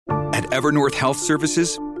At Evernorth Health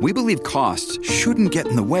Services, we believe costs shouldn't get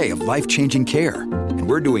in the way of life-changing care, and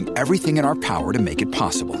we're doing everything in our power to make it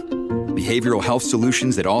possible. Behavioral health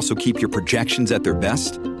solutions that also keep your projections at their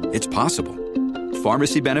best? It's possible.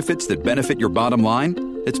 Pharmacy benefits that benefit your bottom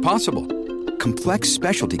line? It's possible. Complex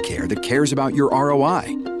specialty care that cares about your ROI?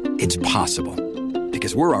 It's possible.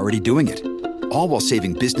 Because we're already doing it. All while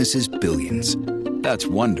saving businesses billions. That's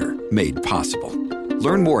Wonder made possible.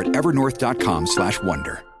 Learn more at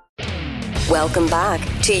evernorth.com/wonder. Welcome back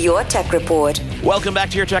to Your Tech Report. Welcome back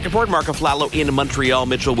to Your Tech Report. Marco Flallo in Montreal,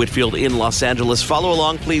 Mitchell Whitfield in Los Angeles. Follow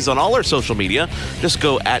along, please, on all our social media. Just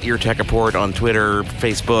go at Your Tech Report on Twitter,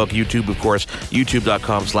 Facebook, YouTube, of course,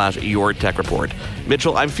 youtube.com/Your Tech Report.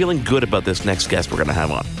 Mitchell, I'm feeling good about this next guest we're going to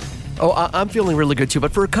have on. Oh, I'm feeling really good too,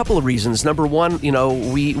 but for a couple of reasons. Number one,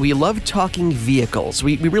 we love talking vehicles.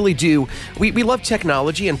 We really do. We love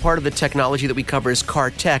technology, and part of the technology that we cover is car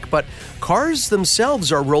tech, but cars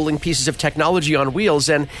themselves are rolling pieces of technology on wheels,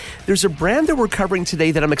 and there's a brand that we're covering today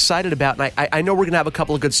that I'm excited about, and I know we're going to have a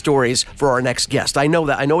couple of good stories for our next guest. I know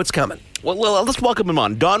that. I know it's coming. Well, let's welcome him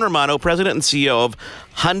on. Don Romano, President and CEO of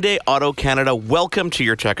Hyundai Auto Canada. Welcome to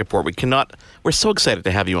Your Tech Report. We're so excited to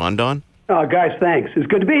have you on, Don. Oh, guys, thanks. It's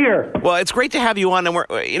good to be here. Well, it's great to have you on. And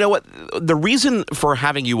you know what? The reason for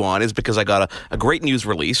having you on is because I got a great news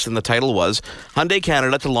release, and the title was Hyundai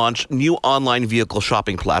Canada to launch new online vehicle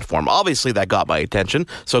shopping platform. Obviously, that got my attention.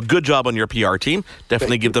 So good job on your PR team.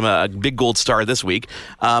 Definitely give them a big gold star this week.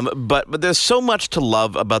 But there's so much to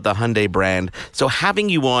love about the Hyundai brand. So having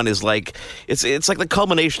you on is like, it's like the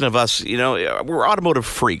culmination of us. We're automotive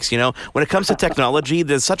freaks. When it comes to technology,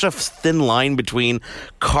 there's such a thin line between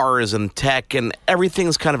cars and tech, and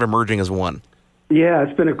everything's kind of emerging as one. Yeah,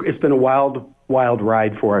 it's been a wild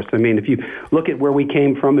ride for us. I mean, if you look at where we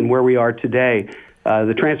came from and where we are today,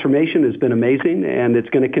 the transformation has been amazing, and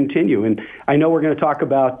it's going to continue. And I know we're going to talk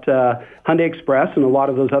about Hyundai Express and a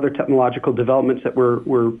lot of those other technological developments that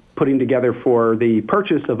we're putting together for the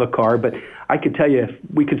purchase of a car. But I could tell you,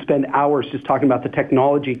 we could spend hours just talking about the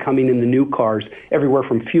technology coming in the new cars, everywhere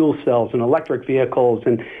from fuel cells and electric vehicles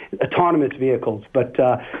and autonomous vehicles. But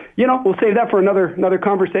we'll save that for another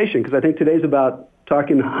conversation, because I think today's about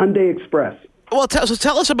talking Hyundai Express. Well,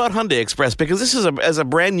 tell us about Hyundai Express, because this is as a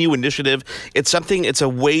brand new initiative. It's a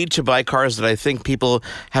way to buy cars that I think people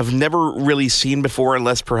have never really seen before,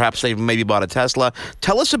 unless perhaps they've maybe bought a Tesla.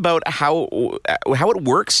 Tell us about how it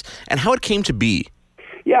works and how it came to be.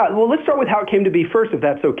 Yeah, well, let's start with how it came to be first, if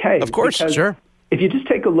that's okay. Of course, because sure. If you just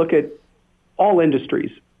take a look at all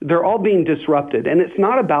industries, they're all being disrupted, and it's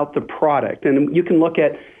not about the product. And you can look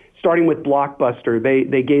at, starting with Blockbuster,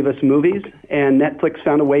 they gave us movies, and Netflix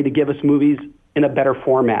found a way to give us movies in a better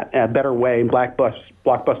format, a better way.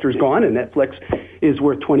 Blockbuster's gone, and Netflix is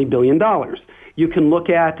worth $20 billion. You can look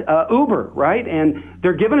at Uber, right? And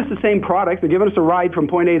they're giving us the same product. They're giving us a ride from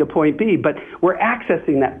point A to point B, but we're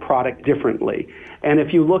accessing that product differently. And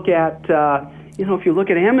if you look at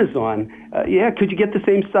Amazon, could you get the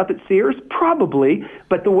same stuff at Sears? Probably,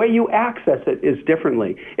 but the way you access it is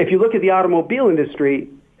differently. If you look at the automobile industry,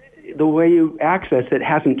 the way you access it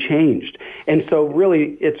hasn't changed. And so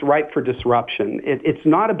really, it's ripe for disruption. It's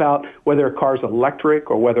not about whether a car's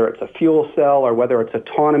electric or whether it's a fuel cell or whether it's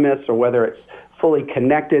autonomous or whether it's fully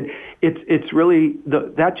connected. It's really,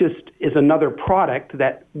 that just is another product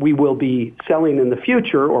that we will be selling in the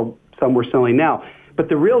future, or some we're selling now. But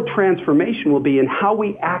the real transformation will be in how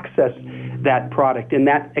we access that product. And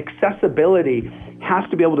that accessibility has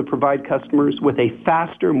to be able to provide customers with a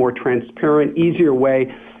faster, more transparent, easier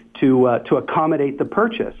way to accommodate the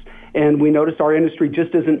purchase. And we noticed our industry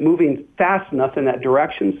just isn't moving fast enough in that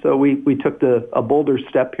direction, so we took a bolder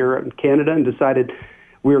step here in Canada and decided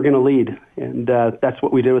we were going to lead, and that's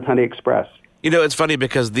what we did with Hyundai Express. It's funny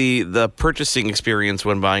because the purchasing experience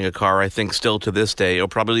when buying a car, I think still to this day, or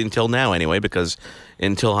probably until now anyway, because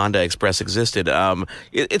until Hyundai Express existed,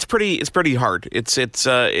 it's pretty hard. It's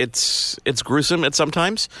gruesome at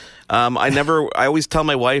sometimes. I always tell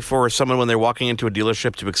my wife or someone when they're walking into a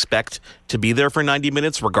dealership to expect to be there for 90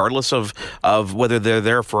 minutes, regardless of whether they're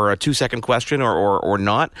there for a 2-second question or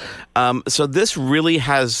not. So this really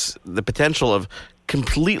has the potential of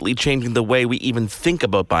completely changing the way we even think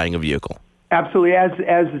about buying a vehicle. Absolutely,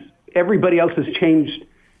 as everybody else has changed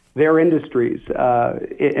their industries,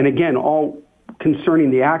 and again, all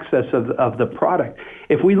concerning the access of the product.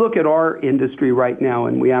 If we look at our industry right now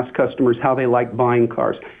and we ask customers how they like buying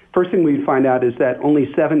cars, first thing we find out is that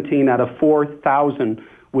only 17 out of 4,000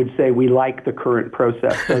 would say we like the current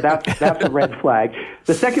process. So that's a red flag.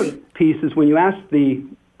 The second piece is when you ask the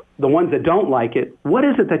ones that don't like it, what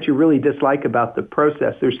is it that you really dislike about the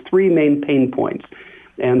process? There's 3 main pain points.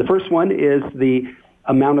 And the first one is the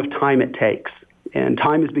amount of time it takes. And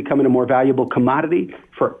time is becoming a more valuable commodity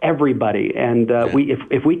for everybody. And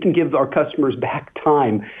if we can give our customers back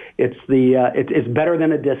time, it's better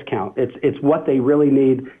than a discount. It's what they really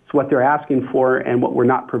need. It's what they're asking for, and what we're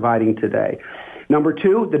not providing today. Number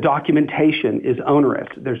two, the documentation is onerous.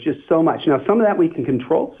 There's just so much. Now, some of that we can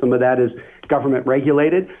control. Some of that is government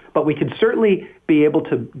regulated. But we could certainly be able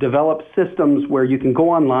to develop systems where you can go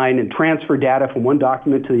online and transfer data from one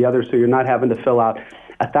document to the other, so you're not having to fill out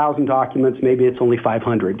 1,000 documents. Maybe it's only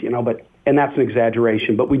 500, and that's an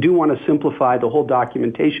exaggeration. But we do want to simplify the whole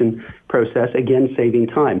documentation process, again, saving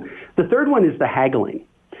time. The third one is the haggling.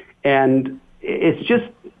 And it's just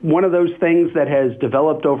one of those things that has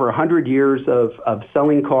developed over 100 years of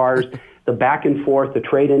selling cars, the back and forth, the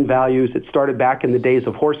trade-in values. It started back in the days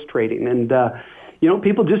of horse trading. And,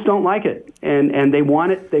 people just don't like it. And they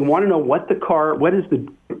want it. They want to know what is the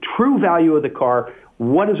true value of the car,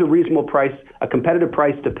 what is a reasonable price, a competitive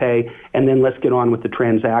price to pay, and then let's get on with the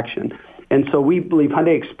transaction. And so we believe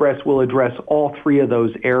Hyundai Express will address all three of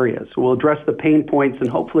those areas. We'll address the pain points and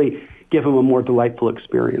hopefully give them a more delightful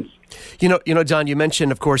experience. Don, you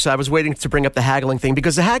mentioned, of course, I was waiting to bring up the haggling thing,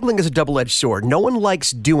 because the haggling is a double-edged sword. No one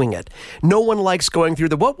likes doing it. No one likes going through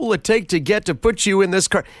what will it take to put you in this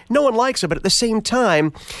car? No one likes it, but at the same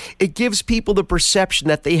time, it gives people the perception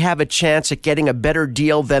that they have a chance at getting a better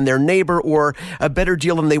deal than their neighbor, or a better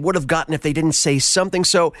deal than they would have gotten if they didn't say something.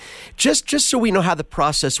 So just so we know how the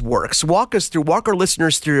process works, walk our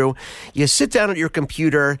listeners through. You sit down at your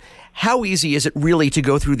computer. How easy is it really to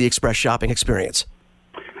go through the Express shopping experience?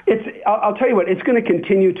 I'll tell you what, it's going to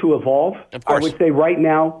continue to evolve. Of course. I would say right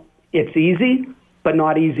now it's easy, but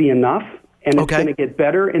not easy enough. And it's going to get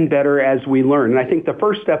better and better as we learn. And I think the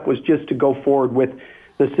first step was just to go forward with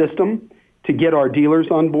the system, to get our dealers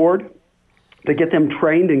on board, to get them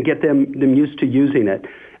trained and get them used to using it.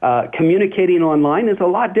 Communicating online is a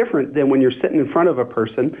lot different than when you're sitting in front of a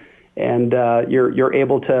person and you're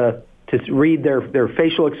able to read their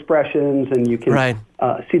facial expressions, and you can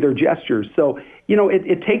see their gestures. So,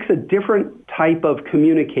 it takes a different type of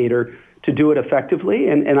communicator to do it effectively.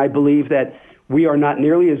 And I believe that we are not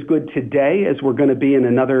nearly as good today as we're going to be in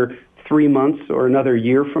another 3 months or another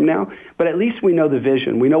year from now. But at least we know the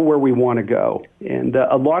vision. We know where we want to go. And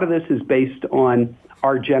a lot of this is based on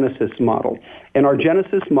our Genesis model. And our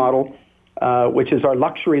Genesis model, which is our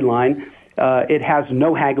luxury line, it has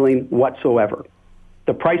no haggling whatsoever.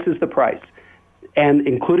 The price is the price. And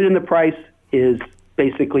included in the price is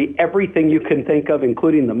basically everything you can think of,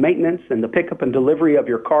 including the maintenance and the pickup and delivery of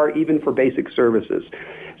your car, even for basic services.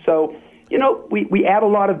 So, we add a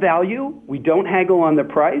lot of value. We don't haggle on the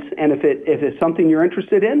price. And if it's something you're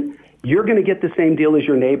interested in, you're going to get the same deal as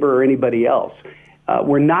your neighbor or anybody else.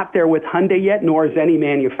 We're not there with Hyundai yet, nor is any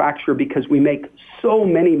manufacturer, because we make so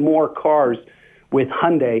many more cars with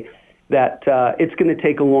Hyundai that it's going to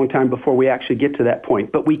take a long time before we actually get to that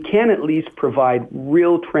point. But we can at least provide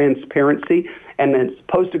real transparency, and as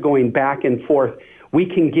opposed to going back and forth, we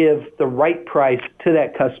can give the right price to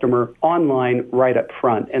that customer online right up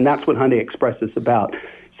front, and that's what Hyundai Express is about.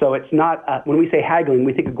 So it's not, when we say haggling,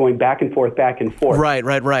 we think of going back and forth. Right.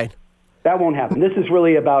 That won't happen. This is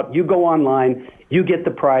really about you go online, you get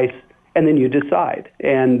the price, and then you decide.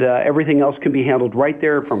 And everything else can be handled right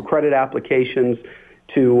there, from credit applications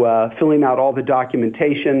to filling out all the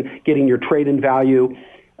documentation, getting your trade-in value.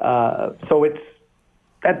 So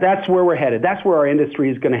that's where we're headed. That's where our industry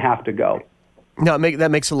is going to have to go. No, that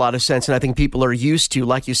makes a lot of sense, and I think people are used to,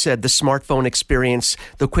 like you said, the smartphone experience,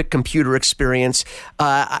 the quick computer experience.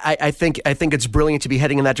 I think it's brilliant to be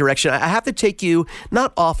heading in that direction. I have to take you,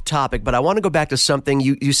 not off topic, but I want to go back to something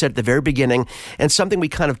you said at the very beginning, and something we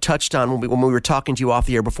kind of touched on when we were talking to you off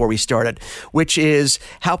the air before we started, which is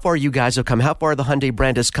how far you guys have come, how far the Hyundai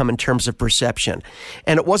brand has come in terms of perception.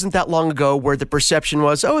 And it wasn't that long ago where the perception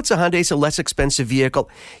was, it's a Hyundai, it's a less expensive vehicle.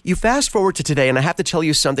 You fast forward to today, and I have to tell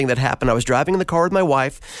you something that happened. I was driving in the car with my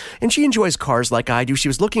wife, and she enjoys cars like I do. She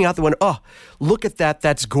was looking out the window. Look at that.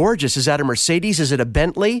 That's gorgeous. Is that a Mercedes? Is it a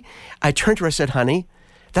Bentley? I turned to her and said, honey,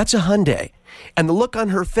 that's a Hyundai. And the look on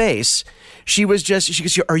her face, she goes,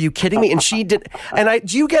 are you kidding me? And she did. And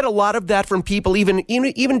do you get a lot of that from people,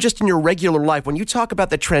 even just in your regular life, when you talk about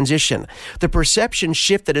the transition, the perception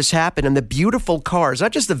shift that has happened, and the beautiful cars,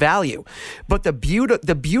 not just the value, but the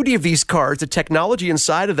beauty of these cars, the technology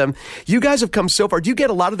inside of them. You guys have come so far. Do you get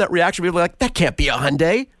a lot of that reaction? People are like, that can't be a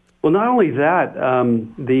Hyundai. Well, not only that,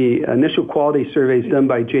 the initial quality surveys done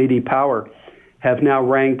by J.D. Power have now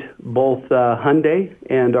ranked both Hyundai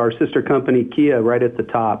and our sister company Kia right at the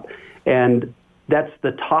top. And that's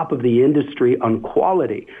the top of the industry on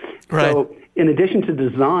quality. Right. So in addition to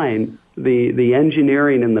design, The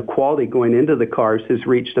engineering and the quality going into the cars has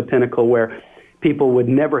reached a pinnacle where people would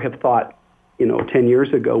never have thought, 10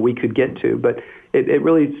 years ago we could get to. But it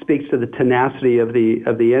really speaks to the tenacity of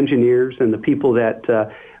the engineers and the people that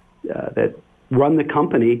run the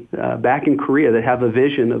company back in Korea that have a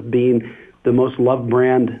vision of being the most loved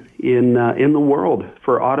brand in the world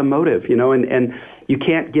for automotive. And you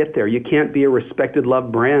can't get there. You can't be a respected,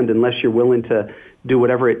 loved brand unless you're willing to do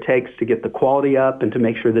whatever it takes to get the quality up and to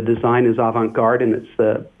make sure the design is avant-garde and it's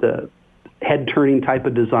the head-turning type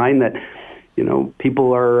of design that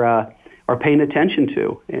people are paying attention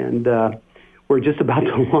to. And we're just about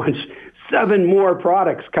to launch 7 more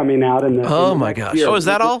products coming out in the my gosh! year. Oh, is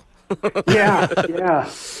that all? Yeah.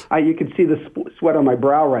 You can see the sweat on my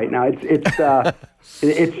brow right now.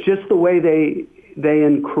 It's just the way they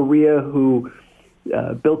in Korea who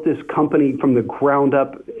built this company from the ground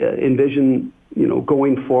up envision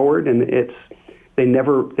going forward, and they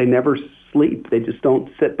never sleep. They just don't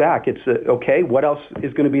sit back. It's okay. What else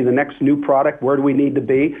is going to be the next new product? Where do we need to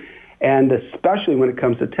be? And especially when it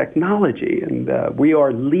comes to technology, and we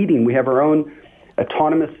are leading. We have our own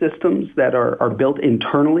autonomous systems that are built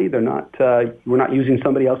internally. They're not. We're not using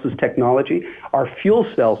somebody else's technology. Our fuel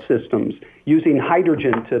cell systems using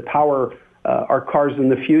hydrogen to power our cars in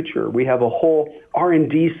the future. We have a whole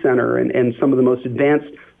R&D center and some of the most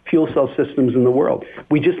advanced fuel cell systems in the world.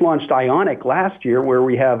 We just launched Ioniq last year, where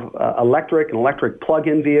we have electric and electric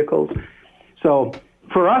plug-in vehicles. So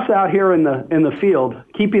for us out here in the field,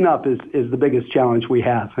 keeping up is the biggest challenge we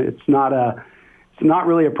have. It's not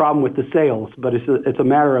really a problem with the sales, but it's a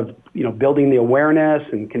matter of building the awareness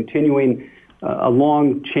and continuing a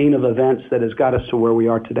long chain of events that has got us to where we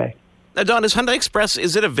are today. Now, Don, is Hyundai Express,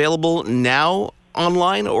 is it available now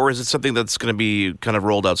online, or is it something that's going to be kind of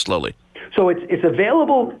rolled out slowly? So it's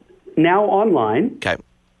available now online. Okay.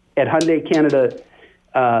 At Hyundai Canada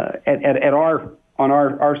on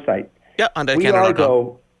our site. Yeah, Hyundai we Canada. are,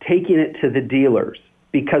 though, taking it to the dealers,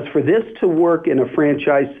 because for this to work in a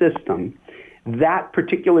franchise system, that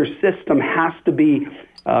particular system has to be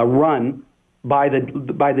run by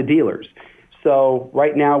the dealers. So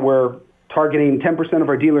right now we're targeting 10% of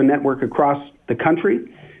our dealer network across the country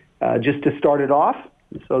just to start it off.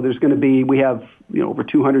 So there's going to be, we have over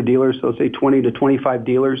 200 dealers, so say 20 to 25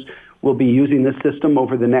 dealers will be using this system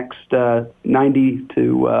over the next 90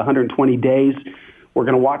 to 120 days. We're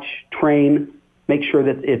going to watch, train, make sure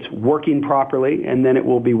that it's working properly, and then it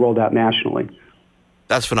will be rolled out nationally.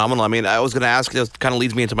 That's phenomenal. I mean, I was going to ask, this kind of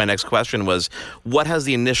leads me into my next question, was what has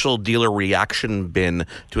the initial dealer reaction been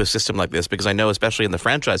to a system like this? Because I know, especially in the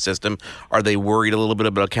franchise system, are they worried a little bit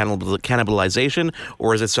about cannibalization,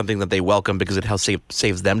 or is it something that they welcome because it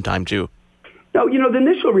saves them time too? No, the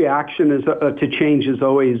initial reaction is to change is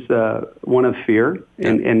always one of fear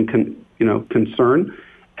and concern.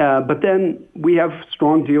 But then we have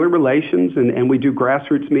strong dealer relations, and we do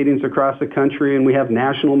grassroots meetings across the country, and we have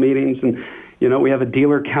national meetings, and we have a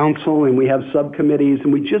dealer council, and we have subcommittees,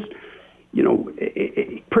 and we just,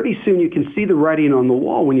 pretty soon you can see the writing on the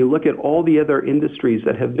wall when you look at all the other industries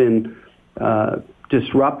that have been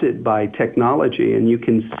disrupted by technology, and you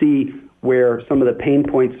can see where some of the pain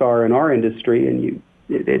points are in our industry, and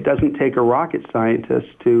it doesn't take a rocket scientist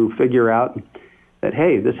to figure out that,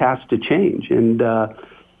 hey, this has to change. And,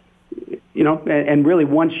 and really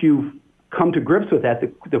once you've come to grips with that,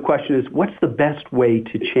 the question is, what's the best way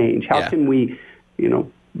to change? How can we,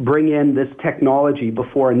 bring in this technology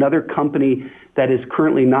before another company that is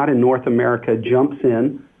currently not in North America jumps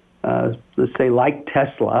in, let's say like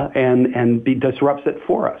Tesla, and disrupts it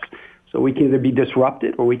for us? So we can either be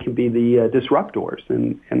disrupted or we can be the disruptors.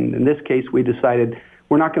 And in this case, we decided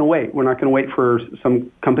we're not going to wait. We're not going to wait for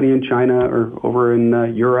some company in China or over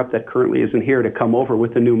in Europe that currently isn't here to come over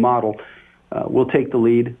with a new model. We'll take the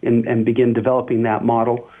lead and begin developing that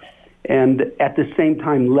model. And at the same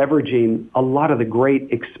time, leveraging a lot of the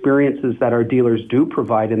great experiences that our dealers do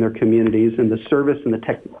provide in their communities, and the service and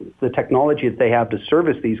the technology that they have to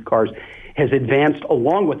service these cars has advanced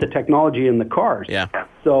along with the technology in the cars. Yeah.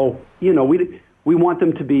 So, we want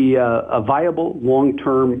them to be a viable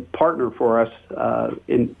long-term partner for us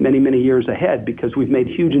in many, many years ahead, because we've made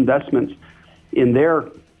huge investments in their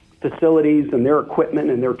facilities and their equipment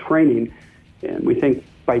and their training. And we think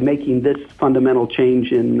by making this fundamental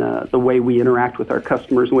change in the way we interact with our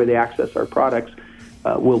customers and the way they access our products,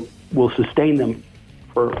 we'll sustain them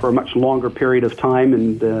for a much longer period of time,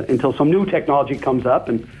 and until some new technology comes up,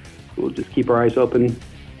 and we'll just keep our eyes open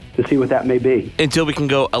to see what that may be. Until we can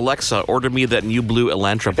go, Alexa, order me that new blue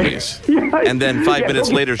Elantra, please. And then 5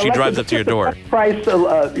 minutes later, she drives up to your door. Price,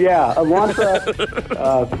 Elantra,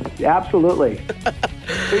 absolutely.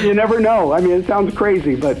 You never know. I mean, it sounds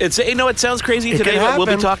crazy, but it sounds crazy today, but we'll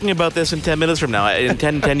be talking about this in 10 minutes from now, in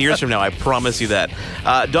 10 years from now. I promise you that.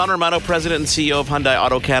 Don Romano, President and CEO of Hyundai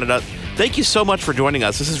Auto Canada, thank you so much for joining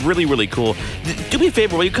us. This is really, really cool. Do me a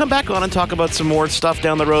favor, will you come back on and talk about some more stuff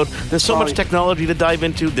down the road? There's so much technology to dive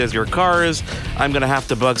into. There's your cars. I'm going to have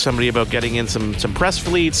to bug somebody about getting in some press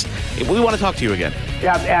fleets. We want to talk to you again.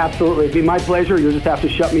 Yeah, absolutely. It'd be my pleasure. You'll just have to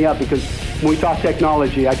shut me up because when we talk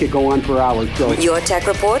technology, I could go on for hours. So. Your Tech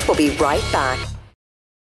Report will be right back.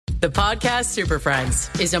 The Podcast Super Friends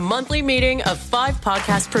is a monthly meeting of 5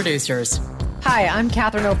 podcast producers. Hi, I'm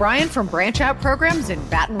Catherine O'Brien from Branch Out Programs in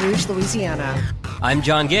Baton Rouge, Louisiana. I'm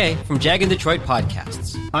John Gay from Jag and Detroit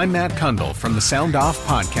Podcasts. I'm Matt Kundle from the Sound Off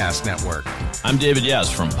Podcast Network. I'm David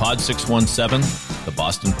Yaz from Pod 617, the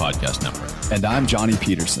Boston Podcast Network. And I'm Johnny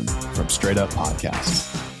Peterson from Straight Up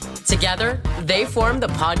Podcasts. Together, they form the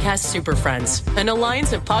Podcast Super Friends, an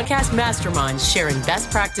alliance of podcast masterminds sharing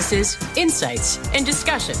best practices, insights, and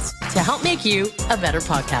discussions to help make you a better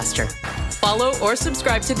podcaster. Follow or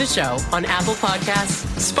subscribe to the show on Apple Podcasts,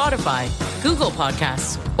 Spotify, Google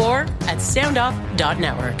Podcasts, or at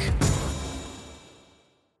soundoff.network.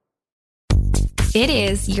 It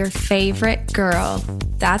is your favorite girl.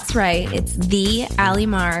 That's right, it's the Allie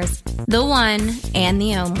Mars, the one and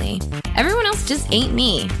the only. Everyone else just ain't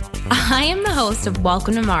me. I am the host of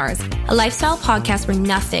Welcome to Mars, a lifestyle podcast where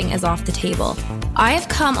nothing is off the table. I have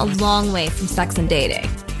come a long way from sex and dating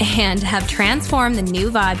and have transformed the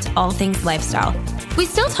new vibe to all things lifestyle. We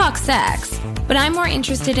still talk sex, but I'm more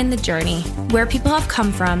interested in the journey, where people have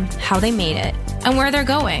come from, how they made it, and where they're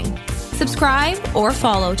going. Subscribe or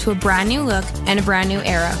follow to a brand new look and a brand new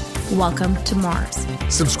era. Welcome to Mars.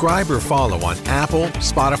 Subscribe or follow on Apple,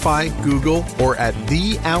 Spotify, Google, or at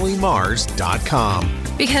thealliemars.com.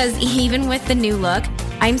 Because even with the new look,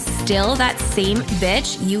 I'm still that same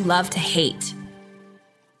bitch you love to hate.